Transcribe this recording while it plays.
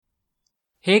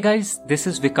Hey guys, this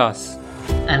is Vikas.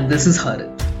 And this is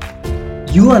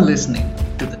Harit. You are listening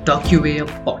to the Talk Your Way Up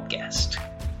podcast.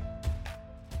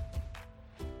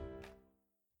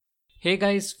 Hey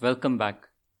guys, welcome back.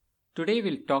 Today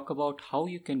we'll talk about how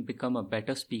you can become a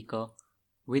better speaker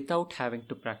without having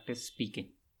to practice speaking.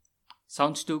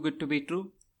 Sounds too good to be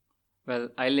true? Well,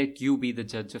 I'll let you be the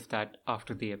judge of that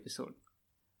after the episode.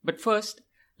 But first,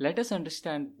 let us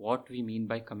understand what we mean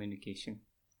by communication.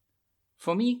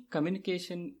 For me,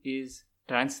 communication is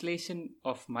translation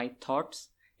of my thoughts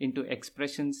into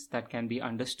expressions that can be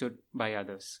understood by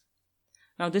others.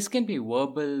 Now, this can be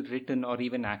verbal, written, or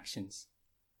even actions.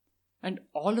 And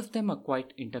all of them are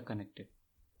quite interconnected.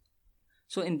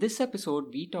 So, in this episode,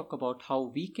 we talk about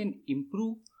how we can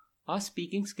improve our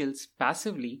speaking skills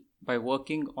passively by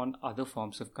working on other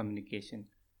forms of communication,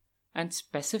 and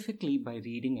specifically by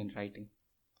reading and writing.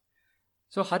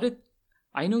 So, Harit,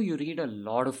 I know you read a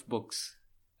lot of books.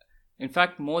 In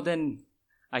fact, more than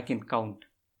I can count.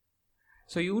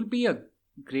 So you will be a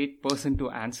great person to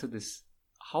answer this.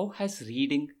 How has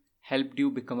reading helped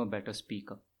you become a better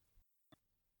speaker?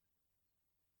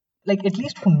 At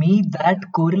least for me, that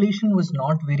correlation was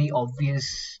not very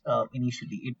obvious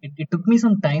initially. It took me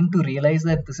some time to realize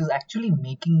that this is actually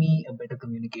making me a better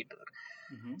communicator.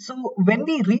 So when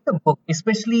we read a book,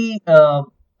 especially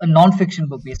a non-fiction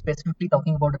book, we're specifically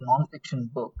talking about a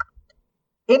non-fiction book,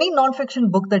 any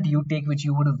non-fiction book that you take which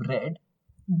you would have read,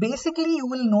 basically you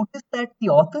will notice that the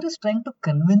author is trying to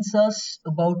convince us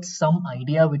about some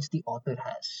idea which the author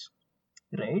has,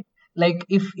 right? Like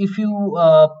if you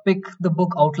pick the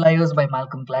book Outliers by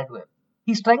Malcolm Gladwell,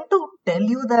 he's trying to tell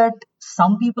you that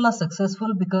some people are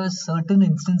successful because certain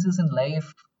instances in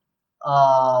life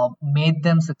made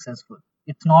them successful.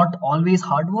 It's not always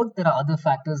hard work. There are other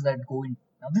factors that go in.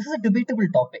 Now, this is a debatable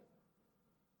topic.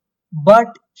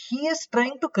 But he is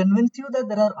trying to convince you that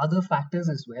there are other factors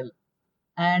as well.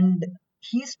 And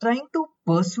he's trying to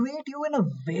persuade you in a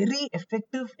very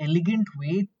effective, elegant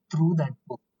way through that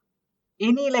book.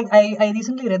 I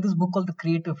recently read this book called The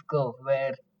Creative Curve,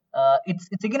 where it's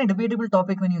again a debatable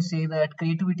topic when you say that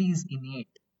creativity is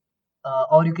innate.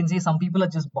 Or you can say some people are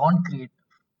just born creative,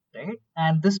 right?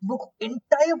 And this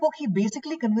entire book, he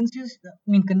basically convinces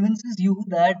you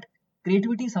that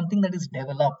creativity is something that is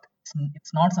developed.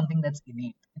 It's not something that's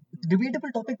innate. It's a debatable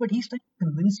topic, but he's trying to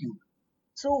convince you.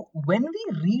 So when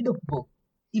we read a book,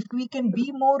 if we can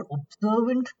be more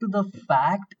observant to the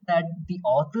fact that the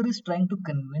author is trying to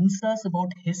convince us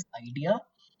about his idea,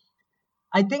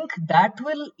 I think that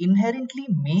will inherently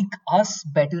make us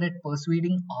better at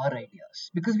persuading our ideas,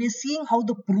 because we are seeing how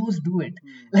the pros do it.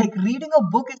 Like reading a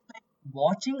book is like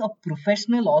watching a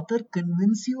professional author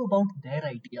convince you about their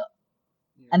idea.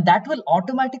 And that will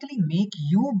automatically make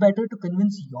you better to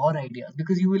convince your ideas,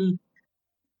 because you will,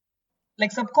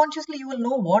 like, subconsciously, you will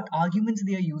know what arguments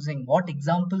they are using, what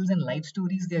examples and life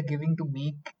stories they are giving to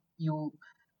make you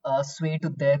sway to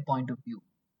their point of view.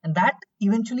 And that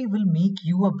eventually will make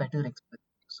you a better expert.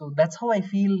 So that's how I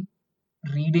feel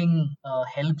reading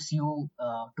helps you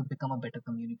to become a better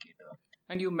communicator.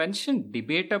 And you mentioned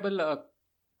debatable a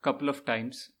couple of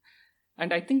times.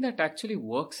 And I think that actually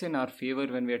works in our favor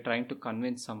when we are trying to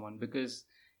convince someone, because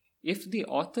if the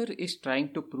author is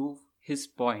trying to prove his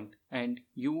point and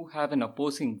you have an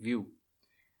opposing view,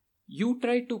 you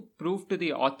try to prove to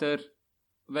the author,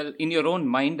 well, in your own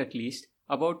mind at least,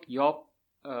 about your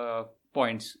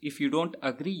points. If you don't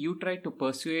agree, you try to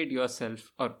persuade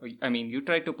yourself, you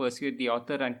try to persuade the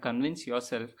author and convince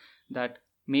yourself that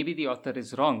maybe the author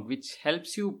is wrong, which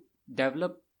helps you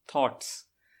develop thoughts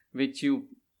which you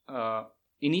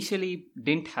initially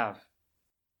didn't have.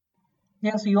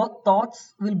 Yeah, so your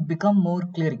thoughts will become more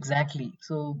clear, exactly.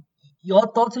 So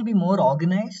your thoughts will be more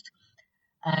organized,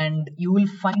 and you will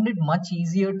find it much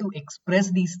easier to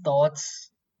express these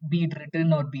thoughts, be it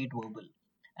written or be it verbal.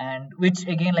 And which,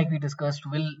 again, like we discussed,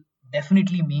 will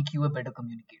definitely make you a better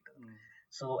communicator.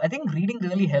 So I think reading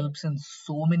really helps in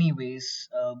so many ways.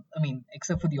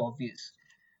 Except for the obvious.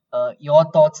 Your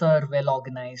thoughts are well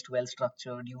organized, well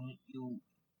structured.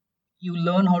 You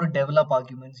learn how to develop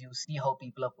arguments. You see how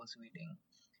people are persuading.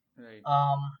 Right.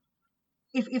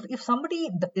 If somebody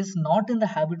is not in the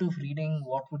habit of reading,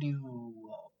 what would you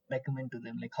recommend to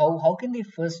them? Like how can they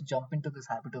first jump into this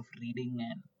habit of reading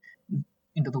and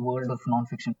into the world of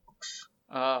non-fiction books?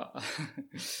 Uh,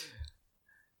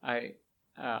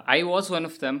 I was one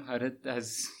of them, Harit,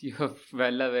 as you are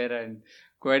well aware, and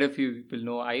quite a few people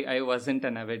know. I wasn't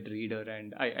an avid reader,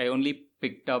 and I only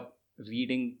picked up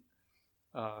reading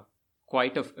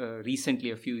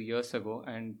recently, a few years ago.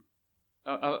 And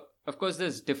of course,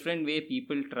 there's different way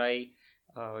people try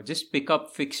just pick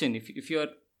up fiction. If you're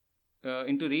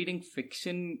into reading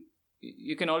fiction,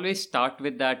 you can always start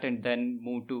with that and then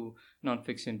move to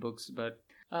non-fiction books. But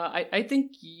I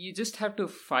think you just have to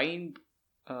find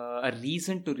a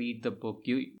reason to read the book.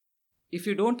 If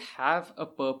you don't have a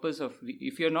purpose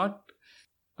if you're not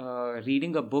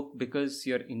reading a book because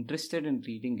you're interested in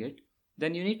reading it,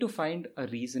 then you need to find a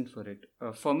reason for it.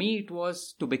 For me, it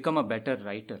was to become a better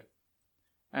writer.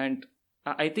 And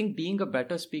I think being a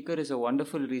better speaker is a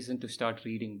wonderful reason to start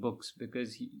reading books,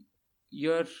 because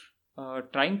you're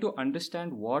trying to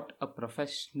understand what a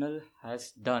professional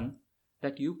has done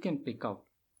that you can pick out.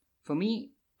 For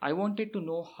me, I wanted to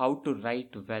know how to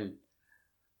write well.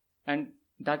 And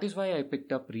that is why I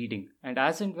picked up reading. And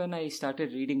as and when I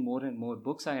started reading more and more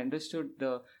books, I understood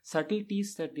the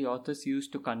subtleties that the authors use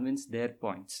to convince their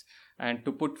points and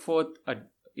to put forth,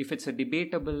 if it's a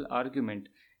debatable argument,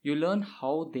 you learn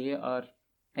how they are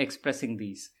expressing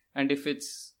these. And if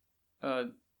it's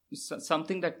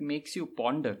something that makes you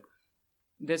ponder,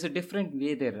 there's a different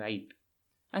way they write.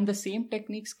 And the same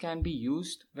techniques can be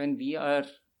used when we are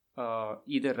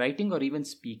either writing or even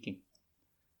speaking.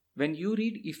 When you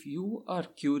read, if you are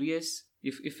curious,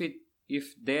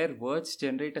 if their words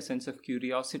generate a sense of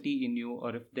curiosity in you,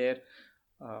 or if their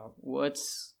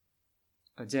words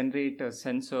generate a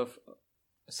sense of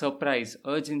surprise,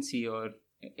 urgency, or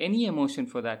any emotion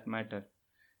for that matter,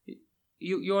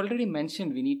 you already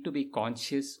mentioned we need to be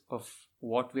conscious of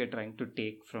what we are trying to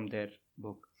take from their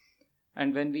book.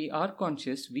 And when we are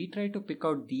conscious, we try to pick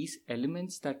out these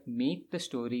elements that make the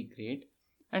story great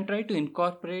and try to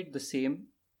incorporate the same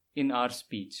in our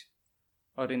speech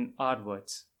or in our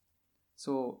words.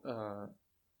 So,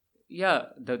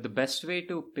 the best way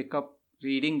to pick up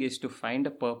reading is to find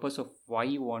a purpose of why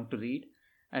you want to read,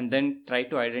 and then try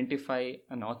to identify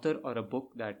an author or a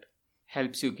book that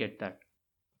helps you get that.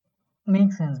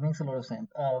 Makes sense, makes a lot of sense.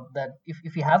 That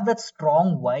if you have that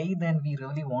strong why, then we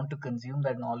really want to consume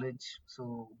that knowledge.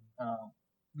 So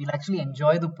we'll actually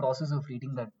enjoy the process of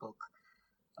reading that book.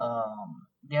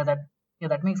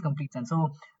 That makes complete sense. So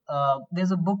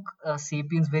there's a book,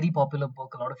 Sapiens, very popular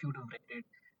book. A lot of you would have read it.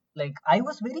 Like, I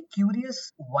was very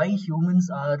curious why humans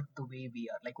are the way we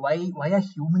are. Like, why are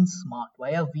humans smart?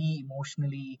 Why are we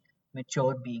emotionally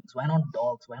mature beings? Why not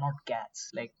dogs? Why not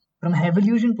cats? Like, from an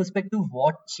evolution perspective,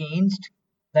 what changed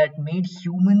that made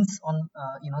humans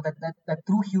that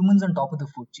threw humans on top of the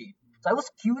food chain? So I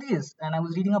was curious, and I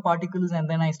was reading up articles, and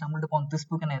then I stumbled upon this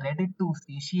book, and I read it to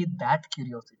satiate that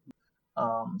curiosity.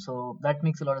 So that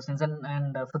makes a lot of sense.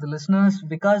 And for the listeners,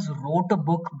 Vikas wrote a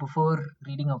book before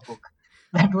reading a book.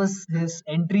 That was his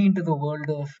entry into the world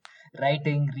of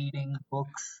writing, reading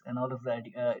books, and all of that.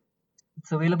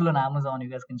 It's available on Amazon. You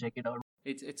guys can check it out.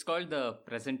 It's called The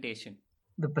Presentation.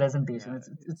 The Presentation.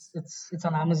 Yeah, it's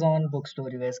on Amazon bookstore.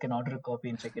 You guys can order a copy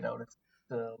and check it out. It's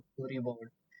the story about.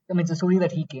 I mean, it's a story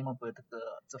that he came up with.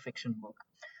 It's a fiction book.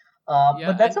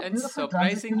 But that's a beautiful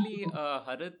surprisingly,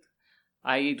 Harit,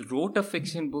 I wrote a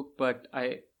fiction book, but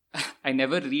I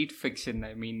never read fiction.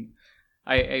 I mean,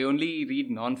 I only read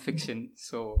non-fiction,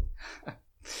 so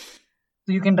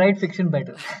you can write fiction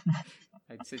better.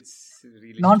 It's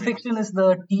really non-fiction is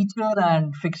the teacher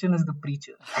and fiction is the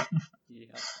preacher.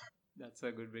 Yeah, that's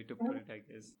a good way to put it, I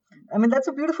guess. I mean, that's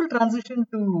a beautiful transition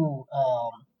to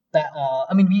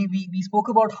we spoke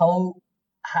about how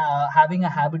having a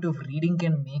habit of reading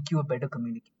can make you a better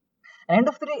communicator. At the end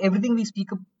of the day, everything we speak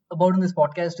about in this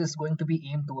podcast is going to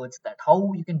be aimed towards that,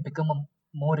 how you can become a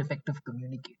more effective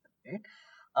communicator, right?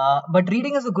 But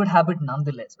reading is a good habit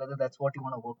nonetheless, whether that's what you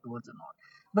want to work towards or not.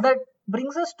 But that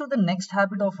brings us to the next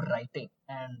habit of writing,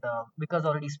 and Vikas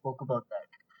already spoke about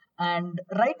that. And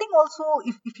writing also,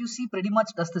 if you see, pretty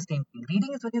much does the same thing.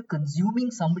 Reading is when you're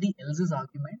consuming somebody else's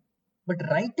argument, but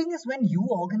writing is when you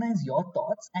organize your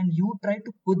thoughts and you try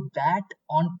to put that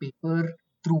on paper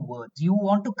through words. You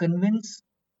want to convince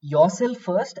yourself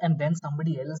first and then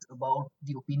somebody else about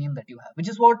the opinion that you have, which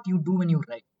is what you do when you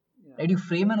write. Yeah. Right? You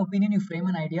frame an opinion, you frame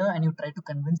an idea, and you try to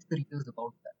convince the readers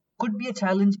about that. Could be a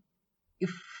challenge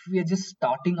if we are just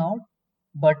starting out,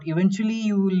 but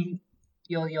eventually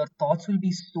your thoughts will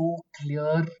be so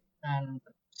clear and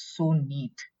so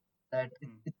neat that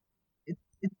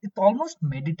it's almost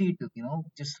meditative,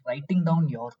 just writing down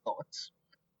your thoughts.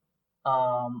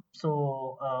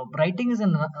 Writing is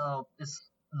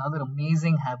another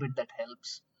amazing habit that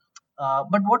helps.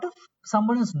 But what if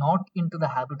someone is not into the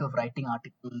habit of writing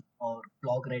articles or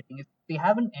blog writing? If they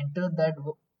haven't entered that,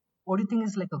 what do you think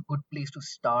is like a good place to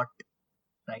start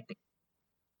writing?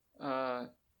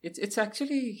 It's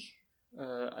actually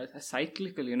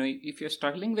cyclical. If you're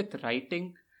struggling with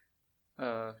writing,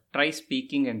 try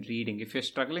speaking and reading. If you're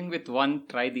struggling with one,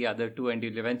 try the other two, and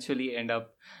you'll eventually end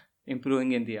up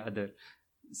improving in the other.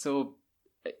 So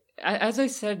as I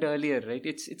said earlier, right,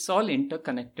 it's all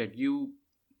interconnected. You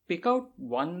pick out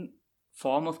one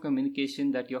form of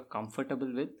communication that you're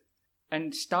comfortable with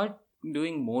and start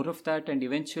doing more of that, and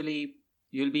eventually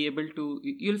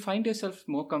you'll find yourself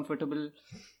more comfortable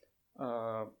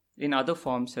in other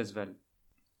forms as well.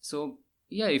 So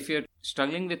yeah, if you're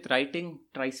struggling with writing,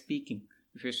 try speaking.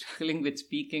 If you're struggling with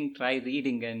speaking, try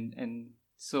reading, and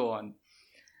so on.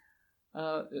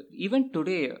 Even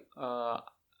today,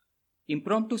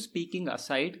 impromptu speaking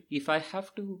aside, if I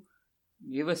have to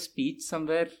give a speech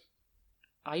somewhere,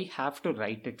 I have to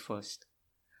write it first.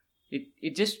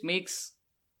 It just makes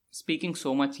speaking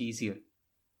so much easier,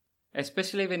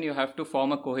 especially when you have to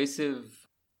form a cohesive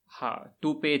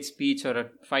 2-page speech or a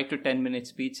 5 to 10 minute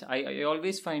speech. I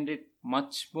always find it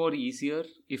much more easier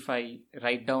if I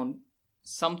write down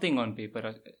something on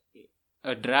paper,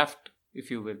 a draft, if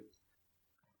you will.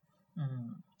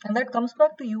 And that comes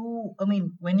back to you. I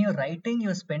mean, when you're writing,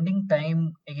 you're spending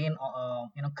time again,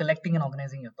 collecting and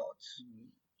organizing your thoughts.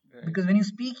 Right. Because when you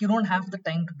speak, you don't have the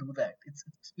time to do that. It's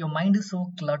your mind is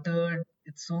so cluttered,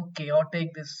 it's so chaotic.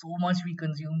 There's so much we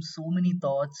consume, so many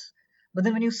thoughts. But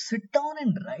then when you sit down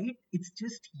and write, it's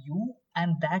just you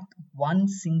and that one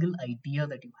single idea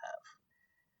that you have.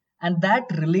 And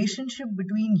that relationship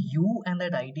between you and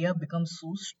that idea becomes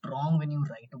so strong when you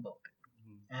write about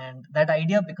it. And that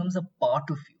idea becomes a part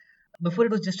of you. Before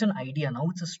it was just an idea, now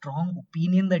it's a strong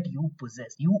opinion that you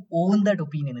possess. You own that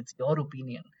opinion, it's your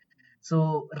opinion.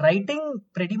 So writing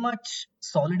pretty much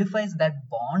solidifies that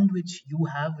bond which you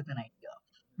have with an idea,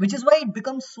 which is why it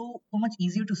becomes so much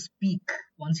easier to speak.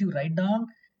 Once you write down,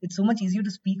 it's so much easier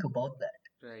to speak about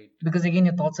that. Right. Because again,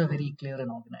 your thoughts are very clear and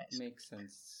organized. Makes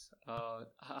sense.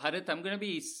 Harith, I'm going to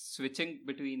be switching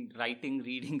between writing,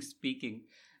 reading, speaking.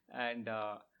 And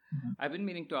I've been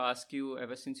meaning to ask you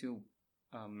ever since you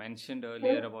mentioned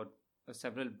earlier about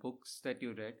several books that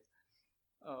you read.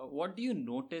 What do you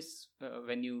notice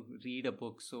when you read a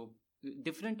book? So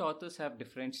different authors have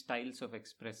different styles of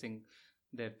expressing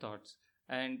their thoughts,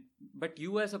 but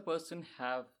you as a person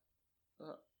have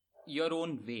your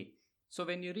own way. So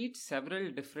when you read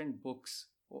several different books,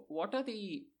 what are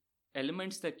the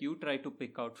elements that you try to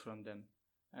pick out from them?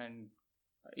 And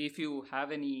if you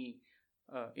have any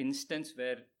instance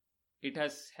where it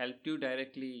has helped you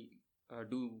directly,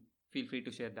 do feel free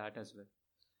to share that as well.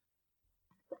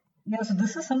 Yeah, so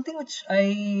this is something which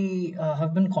I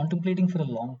have been contemplating for a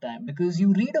long time, because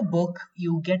you read a book,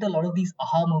 you get a lot of these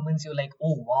aha moments. You're like,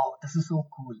 oh wow, this is so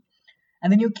cool.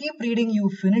 And then you keep reading, you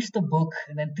finish the book,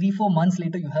 and then 3-4 months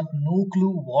later, you have no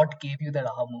clue what gave you that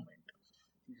aha moment.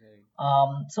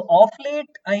 Right. So off late,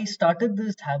 I started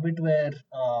this habit where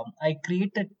I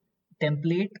create a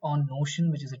template on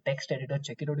Notion, which is a text editor.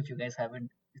 Check it out if you guys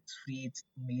haven't. It's free, it's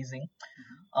amazing.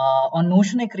 On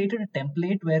Notion, I created a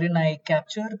template wherein I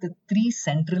capture the 3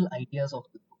 central ideas of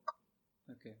the book.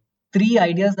 Okay. 3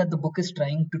 ideas that the book is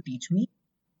trying to teach me.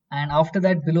 And after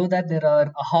that, below that, there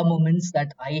are aha moments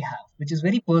that I have, which is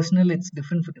very personal. It's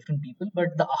different for different people.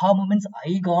 But the aha moments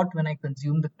I got when I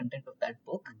consumed the content of that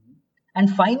book. Mm-hmm.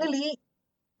 And finally,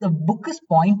 the book is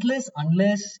pointless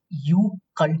unless you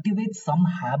cultivate some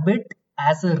habit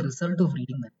as a result of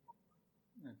reading that book.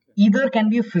 Okay. Either can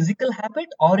be a physical habit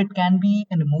or it can be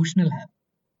an emotional habit,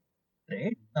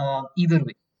 right? Either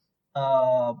way,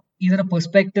 either a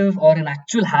perspective or an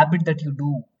actual habit that you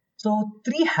do. So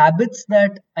 3 habits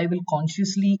that I will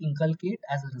consciously inculcate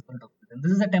as a result of it. And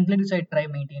this is a template which I try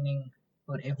maintaining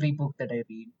for every book that I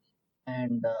read.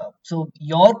 And so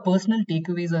your personal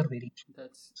takeaways are very key.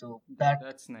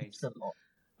 That's nice.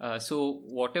 So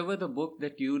whatever the book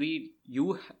that you read,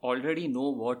 you already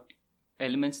know what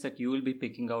elements that you will be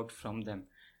picking out from them.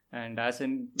 And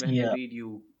when you read,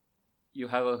 you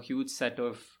have a huge set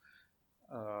of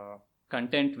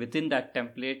content within that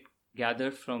template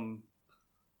gathered from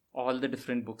all the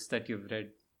different books that you've read.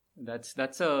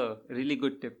 That's a really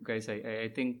good tip, guys. I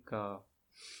think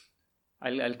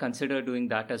I'll consider doing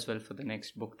that as well for the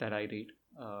next book that I read.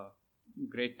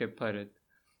 Great tip, Harith.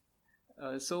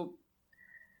 So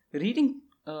reading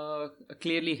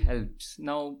clearly helps.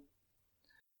 Now,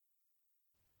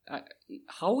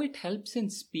 how it helps in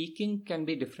speaking can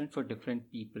be different for different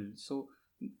people. So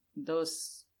the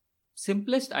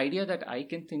simplest idea that I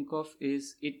can think of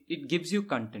is it gives you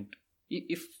content.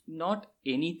 If not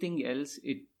anything else,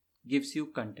 it gives you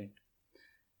content.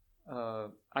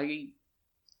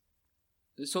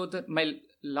 My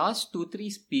last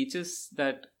 2-3 speeches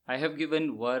that I have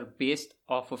given were based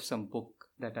off of some book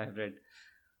that I've read.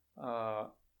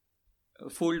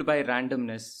 Fooled by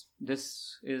Randomness.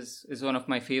 This is one of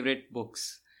my favorite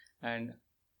books, and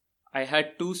I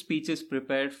had 2 speeches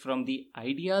prepared from the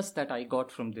ideas that I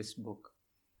got from this book.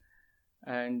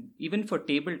 And even for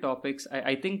table topics,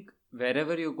 I think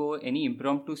wherever you go, any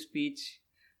impromptu speech,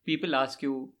 people ask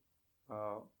you,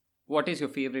 what is your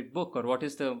favorite book, or what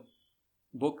is the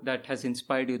book that has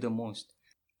inspired you the most?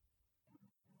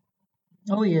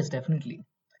 Oh, yes, definitely.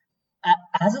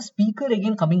 As a speaker,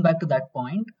 again, coming back to that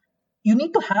point, you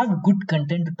need to have good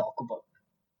content to talk about.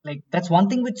 Like, that's one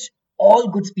thing which all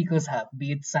good speakers have,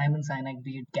 be it Simon Sinek,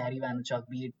 be it Gary Vaynerchuk,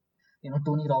 be it,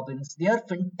 Tony Robbins. They are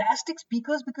fantastic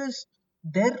speakers because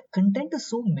their content is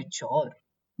so mature.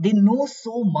 They know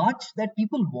so much that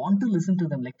people want to listen to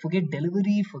them. Like, forget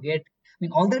delivery,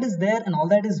 all that is there and all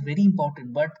that is very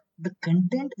important, but the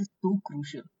content is so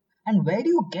crucial. And where do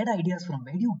you get ideas from?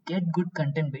 Where do you get good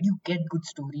content? Where do you get good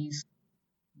stories?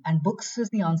 And books is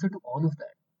the answer to all of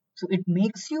that. So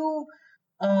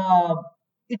uh,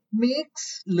 it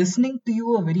makes listening to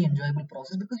you a very enjoyable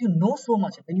process because you know so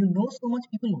much. When you know so much,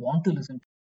 people want to listen.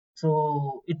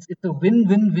 So it's a win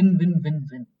win win win win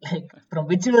win. Like from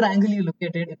whichever angle you look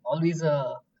at it, it's always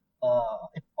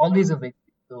a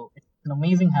victory. So it's an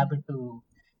amazing habit to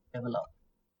develop.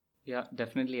 Yeah,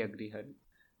 definitely agree, Hari.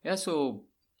 Yeah, so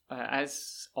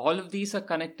as all of these are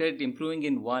connected, improving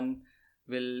in one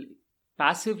will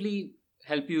passively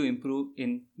help you improve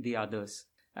in the others.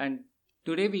 And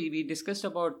today we discussed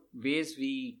about ways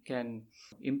we can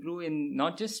improve in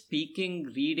not just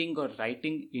speaking, reading, or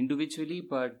writing individually,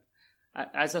 but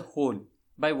as a whole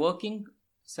by working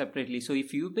separately. So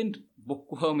if you've been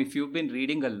bookworm, if you've been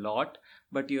reading a lot,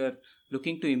 but you're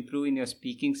looking to improve in your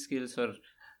speaking skills or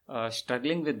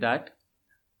struggling with that,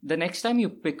 the next time you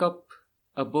pick up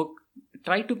a book,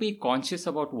 try to be conscious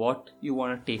about what you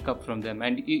want to take up from them.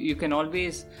 And you can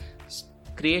always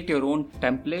create your own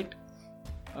template,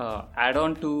 add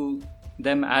on to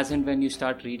them as and when you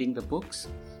start reading the books.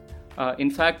 In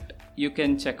fact, you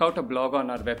can check out a blog on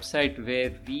our website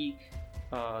where we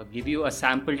give you a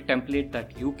sample template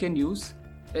that you can use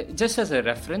just as a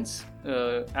reference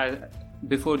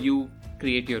before you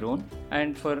create your own.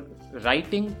 And for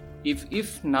writing,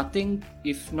 if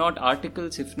not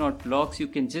articles, if not blogs, you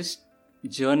can just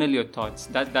journal your thoughts.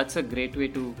 That's a great way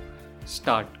to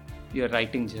start your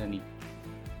writing journey.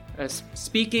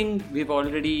 Speaking, we've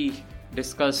already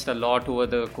discussed a lot over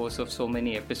the course of so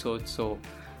many episodes, so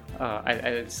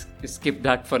I'll skip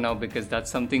that for now because that's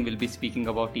something we'll be speaking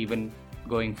about even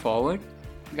going forward.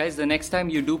 Guys, the next time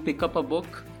you do pick up a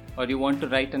book or you want to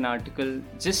write an article,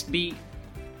 just be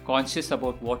conscious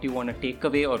about what you want to take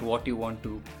away or what you want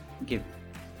to give.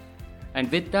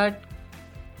 And with that,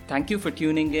 thank you for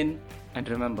tuning in, and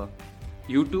remember,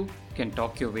 you too can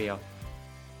talk your way up.